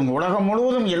பகுதிகளிலும் உலகம்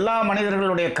முழுவதும் எல்லா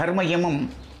மனிதர்களுடைய கர்மயமும்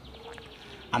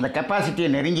அந்த கெப்பாசிட்டியை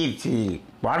நெருங்கிடுச்சு,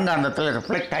 வான்காந்தத்தில்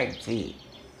ரிஃப்ளெக்ட் ஆகிடுச்சு.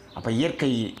 அப்போ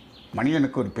இயற்கை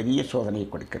மனிதனுக்கு ஒரு பெரிய சோதனையை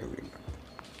கொடுக்கிறது.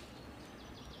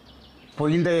 இப்போ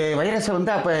இந்த வைரஸை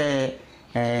வந்து அப்போ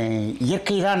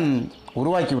இயற்கை தான்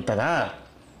உருவாக்கி விட்டதா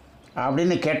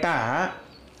அப்படின்னு கேட்டால்,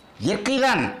 இயற்கை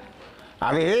தான்.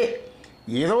 அது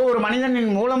ஏதோ ஒரு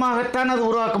மனிதனின் மூலமாகத்தான் அது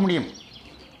உருவாக்க முடியும்.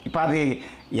 இப்போ அது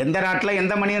எந்த நாட்டில்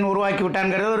எந்த மனிதன் உருவாக்கி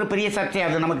விட்டான்ங்கிறது ஒரு பெரிய சர்ச்சை,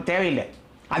 அது நமக்கு தேவையில்லை.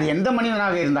 அது எந்த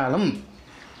மனிதனாக இருந்தாலும்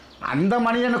அந்த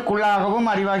மனிதனுக்குள்ளாகவும்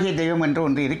அறிவாகிய தெய்வம் என்று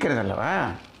ஒன்று இருக்கிறதல்லவா.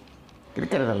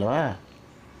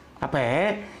 அப்போ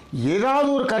ஏதாவது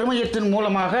ஒரு கர்மயத்தின்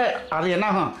மூலமாக அது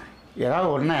என்னாகும், ஏதாவது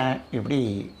ஒன்றை இப்படி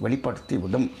வெளிப்படுத்தி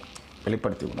விடும்.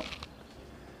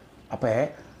 அப்போ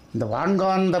இந்த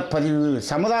வான்காந்த பதிவு,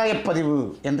 சமுதாய பதிவு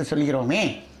என்று சொல்கிறோமே,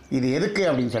 இது எதுக்கு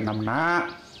அப்படின்னு சொன்னோம்னா,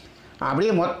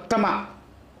 அப்படியே மொத்தமாக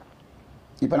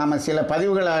இப்போ நம்ம சில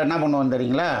பதிவுகளை என்ன பண்ணுவோம்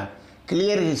தெரியுங்களா,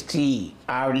 கிளியர் ஹிஸ்ட்ரி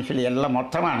அப்படின்னு சொல்லி எல்லாம்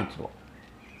மொத்தமாக அனுப்பிச்சிடுவோம்.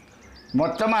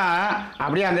 மொத்தமாக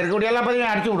அப்படியே அங்கே இருக்கக்கூடிய எல்லா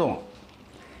பதிவையும் அடிச்சு விடுவோம்.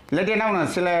 இல்லாட்டி என்ன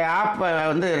பண்ணுவோம், சில ஆப்பை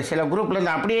வந்து சில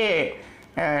குரூப்லேருந்து அப்படியே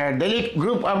டெலீட்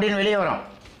குரூப் அப்படின்னு வெளியே வரும்.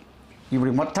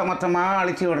 இப்படி மொத்தமாக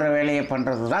அழிச்சு விடுற வேலையை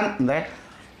பண்ணுறது தான் இந்த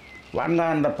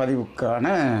வான்காந்த பதிவுக்கான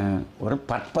ஒரு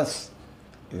பர்பஸ்.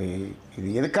 இது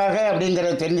எதுக்காக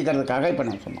அப்படிங்கிறத தெரிஞ்சுக்கிறதுக்காக இப்போ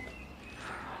நான் சொன்னோம்.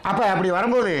 அப்போ அப்படி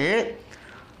வரும்போது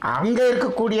அங்கே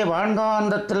இருக்கக்கூடிய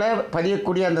வான்காந்தத்தில்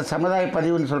பதியக்கூடிய அந்த சமுதாய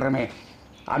பதிவுன்னு சொல்கிறோமே,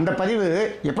 அந்த பதிவு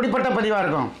எப்படிப்பட்ட பதிவாக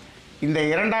இருக்கும்? இந்த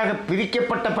இரண்டாக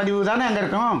பிரிக்கப்பட்ட பதிவு தானே அங்கே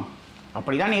இருக்கும்.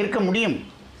 அப்படி தான் இருக்க முடியும்.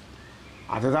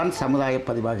 அதுதான் சமுதாய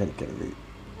பதிவாக இருக்கிறது.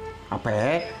 அப்போ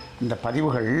இந்த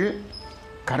பதிவுகள்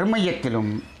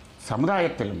கர்மயத்திலும்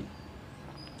சமுதாயத்திலும்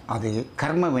அது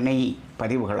கர்ம வினை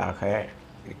பதிவுகளாக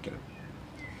இருக்கிறது.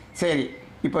 சரி,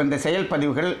 இப்போ இந்த செயல்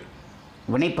பதிவுகள்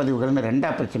வினைப்பதிவுகள்னு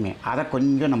ரெண்டாக பிரச்சனை. அதை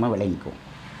கொஞ்சம் நம்ம விளங்கிக்குவோம்.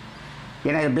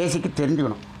 ஏன்னா பேசிக்கு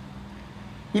தெரிஞ்சுக்கணும்.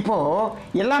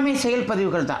 இப்போது எல்லாமே செயல்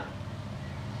பதிவுகள் தான்.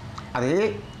 அது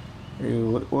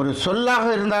ஒரு சொல்லாக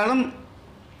இருந்தாலும்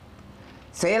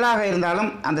செயலாக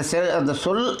இருந்தாலும் அந்த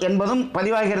சொல் என்பதும்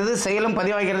பதிவாகிறது, செயலும்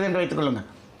பதிவாகிறது என்று வைத்துக்கொள்ளுங்கள்.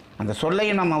 அந்த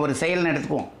சொல்லையும் நம்ம ஒரு செயல்னு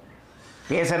எடுத்துக்குவோம்,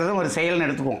 பேசுகிறதும் ஒரு செயல்னு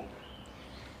எடுத்துக்குவோம்.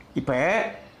 இப்போ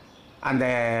அந்த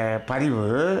பதிவு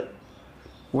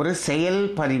ஒரு செயல்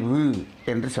பதிவு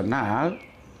என்று சொன்னால்,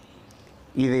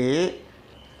 இது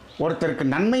ஒருத்தருக்கு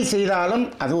நன்மை செய்தாலும்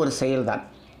அது ஒரு செயல்தான்.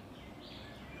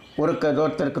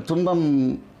 ஒருத்தருக்கு துன்பம்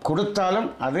கொடுத்தாலும்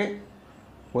அது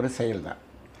ஒரு செயல்தான்.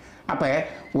 அப்போ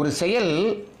ஒரு செயல்,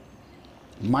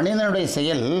 மனிதனுடைய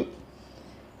செயல்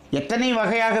எத்தனை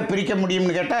வகையாக பிரிக்க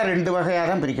முடியும்னு கேட்டால் 2 வகையாக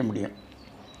தான் பிரிக்க முடியும்.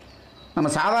 நம்ம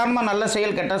சாதாரணமாக நல்ல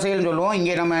செயல் கெட்ட செயல்னு சொல்லுவோம்.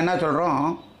 இங்கே நம்ம என்ன சொல்கிறோம்,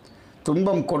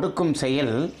 துன்பம் கொடுக்கும்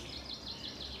செயல்,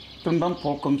 துன்பம்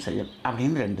போக்கும் செயல்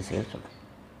அப்படின்னு 2 செயல் சொல்கிறோம்.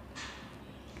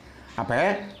 அப்போ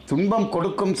துன்பம்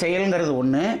கொடுக்கும் செயல்ங்கிறது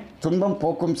ஒன்று, துன்பம்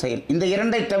போக்கும் செயல், இந்த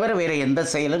 2ஐ தவிர வேறு எந்த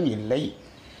செயலும் இல்லை.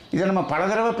 இதை நம்ம பல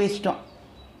தடவை பேசிட்டோம்.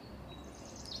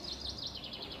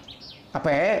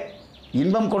 அப்போ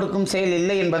இன்பம் கொடுக்கும் செயல்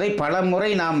இல்லை என்பதை பல முறை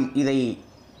நாம் இதை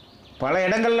பல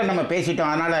இடங்களில் நம்ம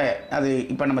பேசிட்டோம். அதனால் அது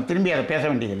இப்போ நம்ம திரும்பி அதை பேச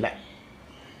வேண்டியதில்லை.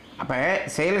 அப்போ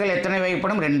செயல்கள் எத்தனை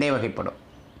வகைப்படும்? 2 வகைப்படும்.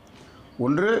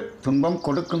 ஒன்று துன்பம்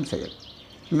கொடுக்கும் செயல்,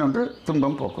 இன்னொன்று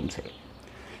துன்பம் போக்கும் செயல்.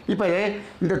 இப்போ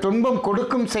இந்த துன்பம்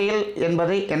கொடுக்கும் செயல்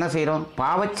என்பதை என்ன செய்கிறோம்?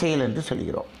 பாவச் செயல் என்று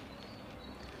சொல்கிறோம்.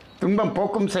 துன்பம்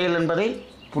போக்கும் செயல் என்பதை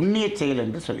புண்ணிய செயல்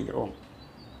என்று சொல்கிறோம்.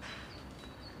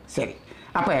 சரி,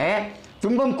 அப்போ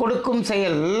துன்பம் கொடுக்கும்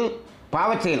செயல்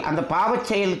பாவச் செயல். அந்த பாவச்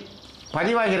செயல்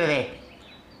பதிவாகிறதே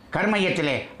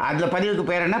கர்மயத்திலே, அதில் பதிவுக்கு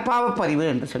பேர் என்ன? பாவப்பதிவு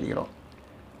என்று சொல்கிறோம்.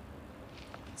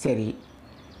 சரி,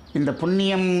 இந்த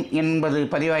புண்ணியம் என்பது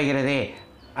பதிவாகிறதே,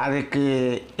 அதுக்கு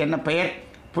என்ன பெயர்?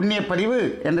 புண்ணிய பதிவு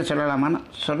என்று சொல்லலாமான்னு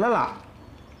சொல்லலாம்.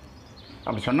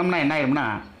 அப்படி சொன்னோம்னா என்ன ஆயிரும்னா,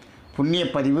 புண்ணிய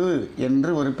பதிவு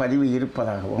என்று ஒரு பதிவு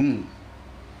இருப்பதாகவும்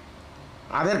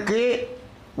அதற்கு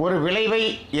ஒரு விளைவை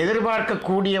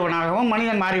எதிர்பார்க்கக்கூடியவனாகவும்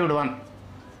மனிதன் மாறிவிடுவான்.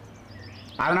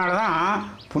 அதனால தான்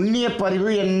புண்ணிய பதிவு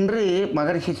என்று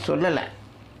மகரிஷி சொல்லலை,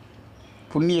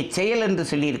 புண்ணிய செயல் என்று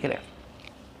சொல்லியிருக்கிறார்.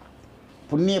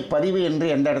 புண்ணிய பதிவு என்று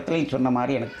எந்த இடத்துலையும் சொன்ன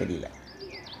மாதிரி எனக்கு தெரியல.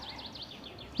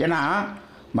 ஏன்னா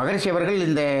மகரிஷி அவர்கள்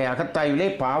இந்த அகத்தாய்விலே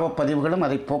பாவப்பதிவுகளும்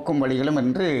அதை போக்கும் வழிகளும்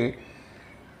என்று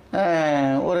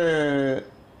ஒரு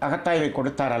அகத்தாய்வை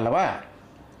கொடுத்தார் அல்லவா.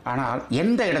 ஆனால்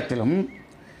எந்த இடத்திலும்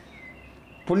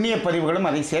புண்ணிய பதிவுகளும்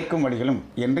அதை சேர்க்கும் வழிகளும்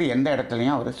என்று எந்த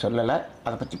இடத்துலையும் அவர் சொல்லலை,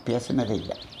 அதை பற்றி பேசினதே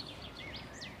இல்லை.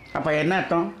 அப்போ என்ன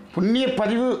அர்த்தம்? புண்ணிய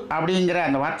பதிவு அப்படிங்கிற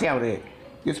அந்த வார்த்தையை அவர்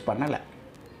யூஸ் பண்ணலை.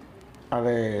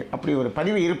 அது அப்படி ஒரு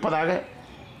பதிவு இருப்பதாக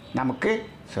நமக்கு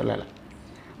சொல்லலை.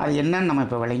 அது என்னன்னு நம்ம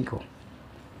இப்போ விளங்கிக்குவோம்.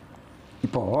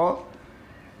 இப்போது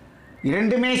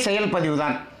 2மே செயல் பதிவு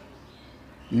தான்.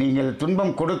 நீங்கள்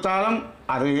துன்பம் கொடுத்தாலும்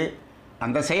அது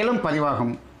அந்த செயலும்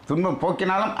பதிவாகும், துன்பம்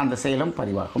போக்கினாலும் அந்த செயலும்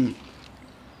பதிவாகும்.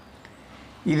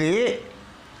 இது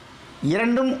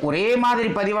 2ம் ஒரே மாதிரி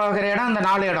பதிவாகிற இடம் அந்த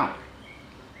 4 இடம்: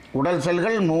 உடல்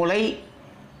செல்கள், மூளை,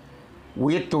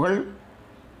 உயிர்த்துகள்,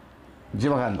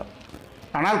 ஜீவகாந்தம்.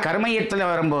 ஆனால் கர்மயத்தில்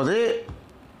வரும்போது,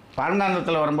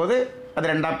 பாரந்தாந்தத்தில் வரும்போது அது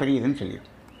 2ஆக பிரியுதுன்னு சொல்லிடும்.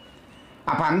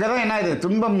 அப்போ அங்கே தான் என்ன, இது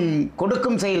துன்பம்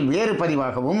கொடுக்கும் செயல் வேறு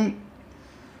பதிவாகவும்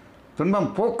துன்பம்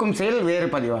போக்கும் செயல் வேறு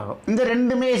பதிவாகும். இந்த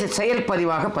 2மே செயல்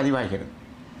பதிவாக பதிவாகிறது.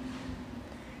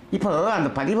 இப்போ அந்த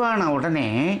பதிவான உடனே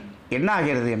என்ன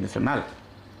ஆகிறது என்று சொன்னால்,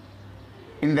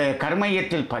 இந்த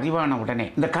கர்மயத்தில் பதிவான உடனே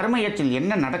இந்த கர்மயத்தில்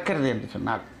என்ன நடக்கிறது என்று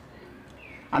சொன்னால்,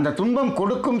 அந்த துன்பம்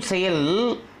கொடுக்கும் செயல்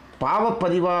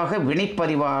பாவப்பதிவாக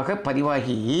வினைப்பதிவாக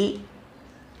பதிவாகி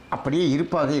அப்படியே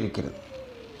இருப்பாக இருக்கிறது.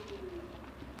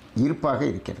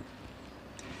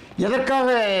 எதற்காக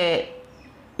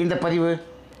இந்த பதிவு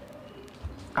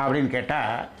அப்படின்னு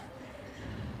கேட்டால்,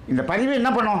 இந்த பதிவு என்ன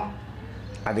பண்ணும்?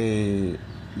 அது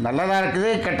நல்லதாக இருக்குது,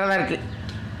 கெட்டதாக இருக்குது.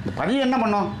 இந்த பதிவு என்ன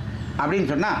பண்ணும் அப்படின்னு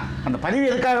சொன்னால், அந்த பதிவு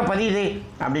எதுக்காக பதியுது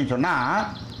அப்படின்னு சொன்னால்,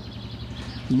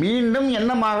 மீண்டும்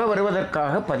எண்ணமாக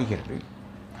வருவதற்காக பதிகிறது.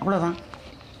 அவ்வளோதான்.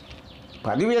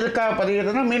 பதிவு எதுக்காக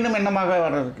பதிகிறதுனா மீண்டும் எண்ணமாக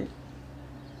வர்றதுக்கு.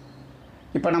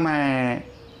 இப்போ நம்ம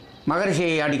மகரிஷி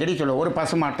அடிக்கடி சொல்லுவோம், ஒரு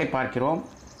பசுமாட்டை பார்க்கிறோம்,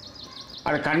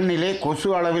 அது கண்ணிலே கொசு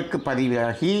அளவிற்கு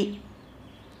பதிவாகி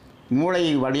மூளை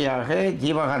வழியாக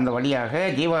ஜீவகாந்த வழியாக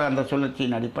ஜீவகாந்த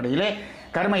சுழற்சியின் அடிப்படையில்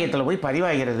கர்மயத்தில் போய்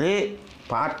பதிவாகிறது.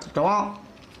 பார்த்துட்டோம்.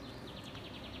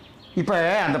 இப்போ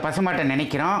அந்த பசுமாட்டை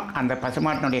நினைக்கிறோம், அந்த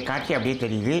பசுமாட்டினுடைய காட்சி அப்படியே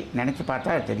தெரியுது, நினச்சி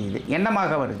பார்த்தா அது தெரியுது,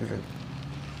 எண்ணமாக வருகிறது.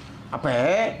 அப்போ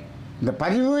இந்த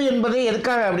பதிவு என்பது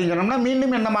எதுக்காக அப்படின்னு சொன்னோம்னா,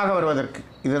 மீண்டும் எண்ணமாக வருவதற்கு.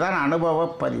 இதுதான் அனுபவ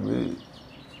பதிவு.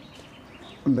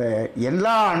 இந்த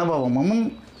எல்லா அனுபவமும்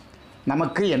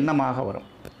நமக்கு எண்ணமாக வரும்.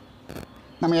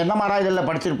 நம்ம எண்ணம் ஆராய்தலில்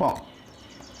படிச்சிருப்போம்,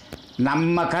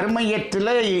 நம்ம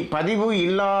கர்மயத்தில் பதிவு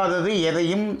இல்லாதது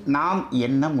எதையும் நாம்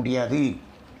எண்ண முடியாது.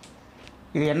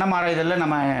 இது எண்ணம் ஆராய்தலில்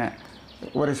நம்ம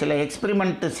ஒரு சில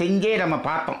எக்ஸ்பிரிமெண்ட் செஞ்சே நம்ம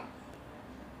பார்த்தோம்.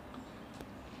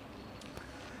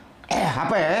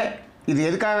 அப்போ இது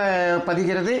எதுக்காக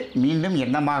பதிகிறது? மீண்டும்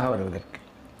எண்ணமாக வருவதற்கு.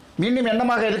 மீண்டும்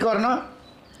எண்ணமாக எதுக்கு வரணும்?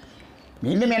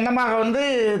 மீண்டும் எண்ணமாக வந்து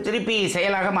திருப்பி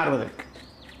செயலாக மாறுவதற்கு.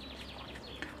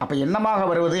 அப்போ எண்ணமாக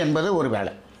வருவது என்பது ஒரு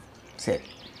வேலை. சரி,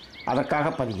 அதற்காக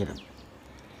பதிகிறது.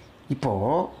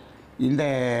 இப்போது இந்த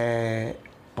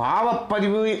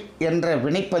பாவப்பதிவு என்ற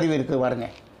வினைப்பதிவு இருக்குது பாருங்க,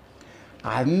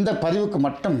 அந்த பதிவுக்கு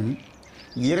மட்டும்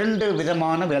 2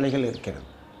 விதமான வேலைகள் இருக்கிறது.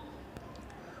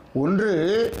 ஒன்று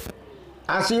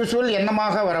ஆஸ் யூசுவல்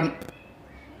எண்ணமாக வரும்,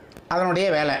 அதனுடைய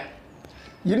வேலை.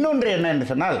 இன்னொன்று என்ன என்று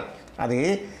சொன்னால், அது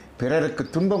பிறருக்கு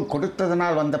துன்பம்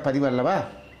கொடுத்ததனால் வந்த பதிவு அல்லவா.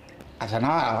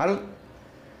 அதனால்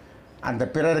அந்த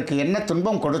பிறருக்கு என்ன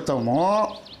துன்பம் கொடுத்தோமோ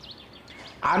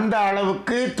அந்த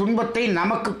அளவுக்கு துன்பத்தை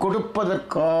நமக்கு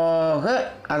கொடுப்பதற்காக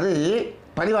அது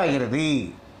பதிவாகிறது,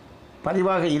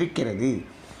 பதிவாக இருக்கிறது.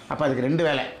 அப்போ அதுக்கு 2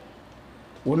 வேலை.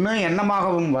 ஒன்று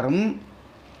எண்ணமாகவும் வரும்,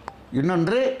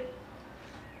 இன்னொன்று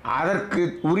அதற்கு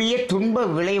உரிய துன்ப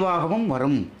விளைவாகவும்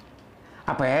வரும்.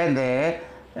 அப்போ இந்த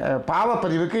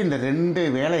பாவப்பதிவுக்கு இந்த 2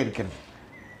 வேலை இருக்கிறது.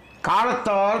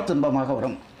 காலத்தால் துன்பமாக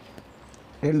வரும்,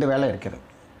 2 வேலை இருக்கிறது.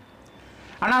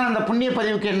 ஆனால் அந்த புண்ணிய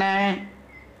பதிவுக்கு என்ன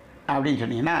அப்படின்னு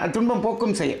சொன்னீங்கன்னா, துன்பம்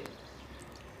போக்கும் செயல்.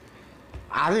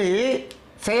 அது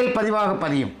செயல் பதிவாக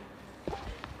பதியும்.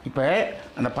 இப்போ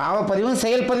அந்த பாவப்பதிவும்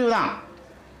செயல் பதிவு தான்.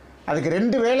 அதுக்கு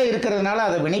 2 வேலை இருக்கிறதுனால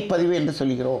அதை வினைப்பதிவு என்று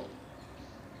சொல்கிறோம்.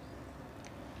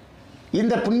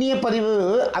 இந்த புண்ணிய பதிவு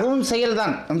அதுவும்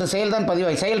செயல்தான், அந்த செயல்தான்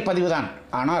பதிவாய் செயல் பதிவு தான்.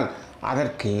 ஆனால்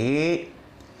அதற்கு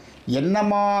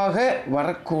எண்ணமாக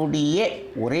வரக்கூடிய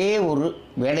ஒரே ஒரு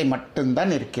வேலை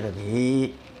மட்டும்தான் இருக்கிறது.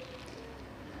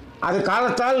 அது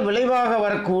காலத்தால் விளைவாக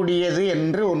வரக்கூடியது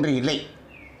என்று ஒன்று இல்லை.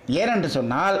 ஏனென்று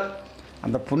சொன்னால்,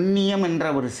 அந்த புண்ணியம் என்ற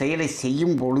ஒரு செயலை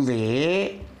செய்யும் பொழுதே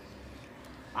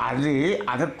அது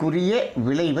அதற்குரிய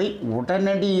விளைவை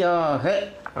உடனடியாக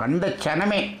அந்த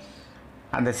க்ஷணமே,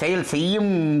 அந்த செயல்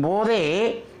செய்யும் போதே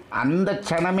அந்த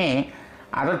க்ஷணமே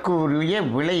அதற்கு உரிய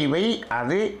விளைவை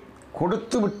அது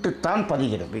கொடுத்து விட்டுத்தான்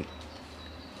பதிகிறது.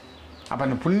 அப்போ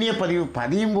அந்த புண்ணிய பதிவு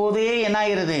பதியும் போதே என்ன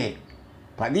ஆகிறது?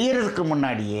 பதிகிறதுக்கு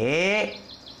முன்னாடியே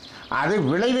அது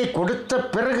விளைவை கொடுத்த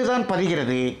பிறகுதான்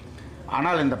பதிகிறது.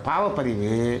 ஆனால் இந்த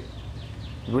பாவப்பதிவு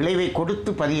விளைவை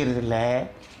கொடுத்து பதிகிறதில்ல,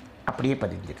 அப்படியே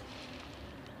பதிகிறது.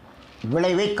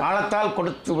 விளைவை காலத்தால்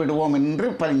கொடுத்து விடுவோம் என்று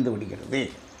பதிந்து விடுகிறது.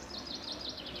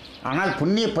 ஆனால்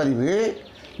புண்ணிய பதிவு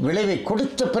விளைவை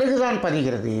கொடுத்த பிறகுதான்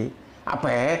பதிகிறது.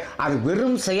 அப்போ அது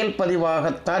வெறும் செயல்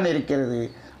பதிவாகத்தான் இருக்கிறது.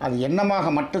 அது எண்ணமாக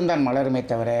மட்டும்தான் மலருமே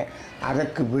தவிர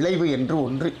அதற்கு விளைவு என்று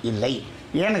ஒன்று இல்லை.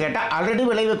 ஏன்னு கேட்டால் ஆல்ரெடி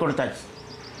விளைவை கொடுத்தாச்சு.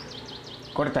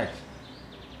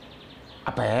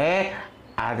 அப்போ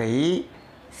அதை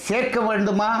சேர்க்க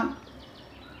வேண்டுமா,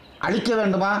 அழிக்க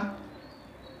வேண்டுமா?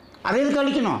 அதை எதுக்கு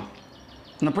அழிக்கணும்?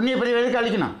 இந்த புண்ணிய பதிவு எதுக்கு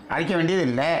அழிக்கணும்? அழிக்க வேண்டியது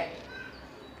இல்லை.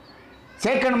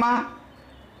 சேர்க்கணுமா?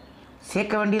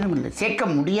 சேர்க்க வேண்டியதும் இல்லை, சேர்க்க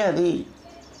முடியாது.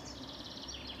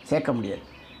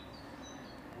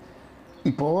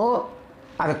 இப்போது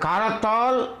அது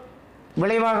காலத்தால்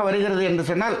விளைவாக வருகிறது என்று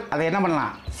சொன்னால் அதை என்ன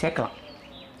பண்ணலாம்? சேர்க்கலாம்.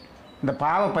 இந்த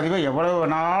பாவப்பதிவை எவ்வளவு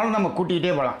வேணாலும் நம்ம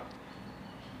கூட்டிக்கிட்டே போகலாம்,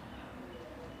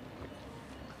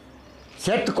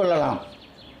 சேர்த்துக்கொள்ளலாம்,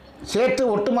 சேர்த்து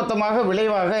ஒட்டுமொத்தமாக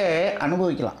விளைவாக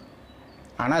அனுபவிக்கலாம்.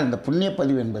 ஆனால் இந்த புண்ணிய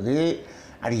பதிவு என்பது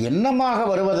அது எண்ணமாக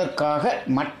வருவதற்காக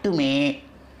மட்டுமே.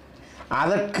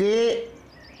 அதற்கு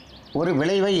ஒரு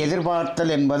விளைவை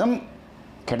எதிர்பார்த்தல் என்பதும்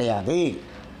கிடையாது.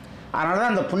 அதனால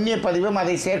தான் அந்த புண்ணிய பதிவும்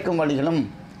அதை சேர்க்கும் வழிகளும்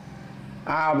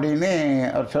அப்படின்னு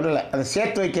அவர் சொல்லலை. அதை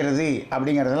சேர்த்து வைக்கிறது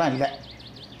அப்படிங்கிறதெல்லாம் இல்லை.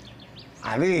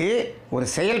 அது ஒரு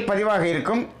செயல் பதிவாக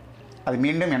இருக்கும், அது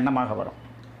மீண்டும் எண்ணமாக வரும்.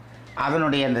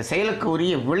 அதனுடைய அந்த செயலுக்கு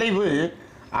உரிய விளைவு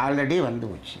ஆல்ரெடி வந்து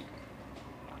போச்சு.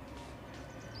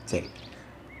 சரி,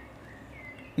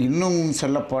 இன்னும்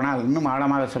சொல்லப்போனால், இன்னும்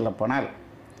ஆழமாக சொல்லப்போனால்,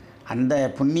 அந்த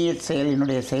புண்ணிய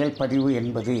செயலினுடைய செயல் பதிவு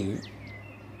என்பது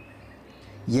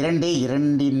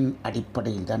இரண்டின்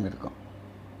அடிப்படையில் தான் இருக்கும்.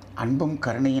 அன்பும்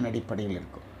கருணையின் அடிப்படையில்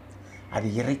இருக்கும், அது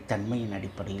இறைத்தன்மையின்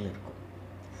அடிப்படையில் இருக்கும்.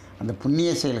 அந்த புண்ணிய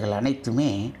செயல்கள் அனைத்துமே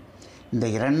இந்த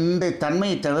 2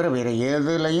 தன்மையை தவிர வேறு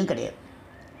எதுலையும் கிடையாது.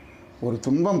 ஒரு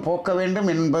துன்பம் போக்க வேண்டும்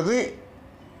என்பது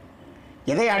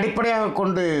எதை அடிப்படையாக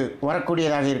கொண்டு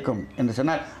வரக்கூடியதாக இருக்கும் என்று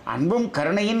சொன்னால், அன்பும்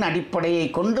கருணையின் அடிப்படையை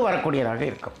கொண்டு வரக்கூடியதாக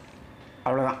இருக்கும்.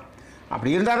 அவ்வளோதான்.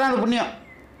 அப்படி இருந்தால் தான் அது புண்ணியம்.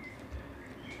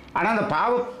 ஆனால் அந்த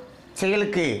பாவ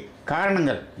செயலுக்கு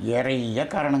காரணங்கள் நிறைய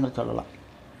காரணங்கள் சொல்லலாம்,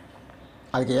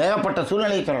 அதுக்கு ஏகப்பட்ட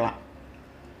சூழ்நிலையை சொல்லலாம்.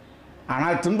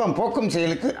 ஆனால் துன்பம் போக்கும்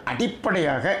செயலுக்கு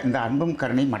அடிப்படையாக இந்த அன்பும்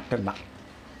கருணை மட்டும்தான்.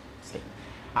 சரி,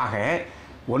 ஆக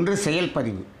ஒன்று செயல்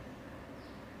பதிவு,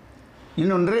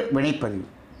 இன்னொன்று வினைப்பதிவு.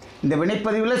 இந்த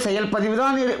வினைப்பதிவில் செயல் பதிவு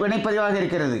தான் வினைப்பதிவாக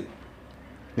இருக்கிறது.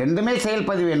 ரெண்டுமே செயல்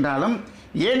பதிவு என்றாலும்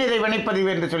ஏன் இதை வினைப்பதிவு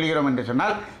என்று சொல்கிறோம் என்று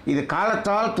சொன்னால், இது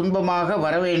காலத்தால் துன்பமாக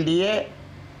வரவேண்டிய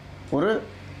ஒரு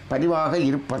பதிவாக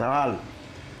இருப்பதால்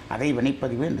அதை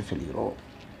வினைப்பதிவு என்று சொல்கிறோம்.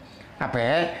 அப்போ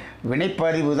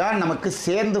வினைப்பதிவு தான் நமக்கு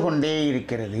சேர்ந்து கொண்டே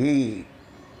இருக்கிறது.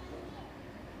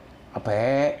 அப்போ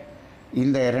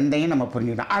இந்த ரெண்டையும் நம்ம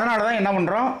புரிஞ்சுக்கணும். அதனால தான் என்ன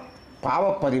பண்ணுறோம்,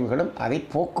 பாவப்பதிவுகளும் அதை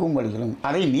போக்கும் வழிகளும்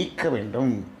அதை நீக்க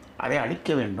வேண்டும், அதை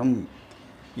அழிக்க வேண்டும்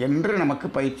என்று நமக்கு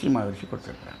பயிற்சி மகிழ்ச்சி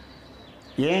கொடுத்துருக்குறாங்க.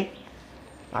 ஏன்,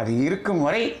 அது இருக்கும்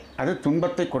வரை அது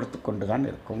துன்பத்தை கொடுத்து கொண்டு தான்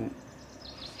இருக்கும்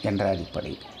என்ற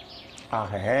அடிப்படை.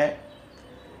 ஆக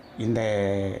இந்த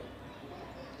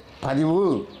பதிவு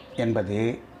என்பது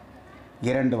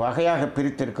 2 வகையாக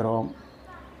பிரித்திருக்கிறோம்.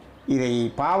 இதை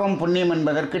பாவம் புண்ணியம்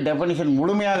என்பதற்கு டெஃபனிஷன்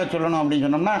முழுமையாக சொல்லணும் அப்படின்னு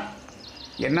சொன்னோம்னா,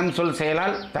 எண்ணம் சொல்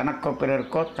செயலால் தனக்கோ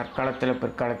பிறருக்கோ தற்காலத்திலோ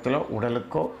பிற்காலத்திலோ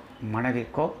உடலுக்கோ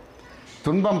மனதிற்கோ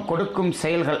துன்பம் கொடுக்கும்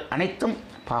செயல்கள் அனைத்தும்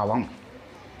பாவம்.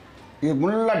 இது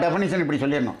முள்ள டெஃபனிஷன் இப்படி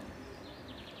சொல்லிடணும்.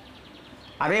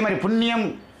 அதே மாதிரி புண்ணியம்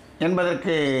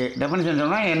என்பதற்கு டெஃபனிஷன்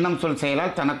சொன்னால், எண்ணம் சொல்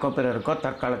செயலால் தனக்கோ பிறருக்கோ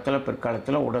தற்காலத்திலோ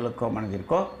பிற்காலத்திலோ உடலுக்கோ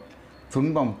மனதிற்கோ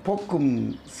துன்பம் போக்கும்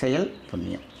செயல்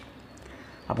புண்ணியம்.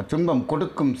 அப்போ துன்பம்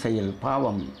கொடுக்கும் செயல்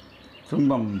பாவம்,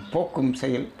 துன்பம் போக்கும்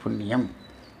செயல் புண்ணியம்.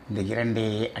 இந்த 2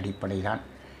 அடிப்படை தான்,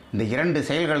 இந்த 2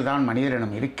 செயல்கள் தான்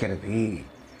மனிதனிடம் இருக்கிறது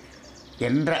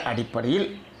என்ற அடிப்படையில்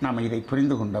நாம் இதை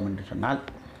புரிந்து கொண்டோம் என்று சொன்னால்,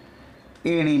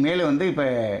 இனிமேல் இப்போ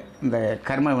இந்த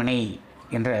கர்ம வினை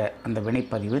என்ற அந்த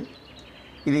வினைப்பதிவு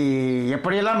இது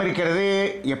எப்படியெல்லாம் இருக்கிறது,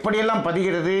 எப்படியெல்லாம்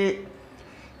பதிகிறது,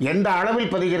 எந்த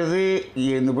அளவில் பதிகிறது,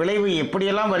 இந்த விளைவு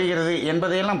எப்படியெல்லாம் வருகிறது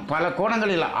என்பதையெல்லாம் பல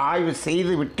கோணங்களில் ஆய்வு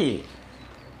செய்துவிட்டு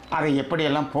அதை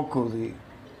எப்படியெல்லாம் போக்குவது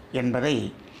என்பதை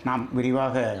நாம்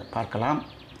விரிவாக பார்க்கலாம்.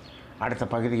 அடுத்த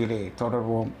பகுதியிலே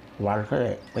தொடர்வோம். வாழ்க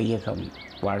வையகம்,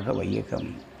 வாழ்க வையகம்,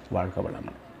 வாழ்க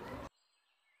வளமுடன்.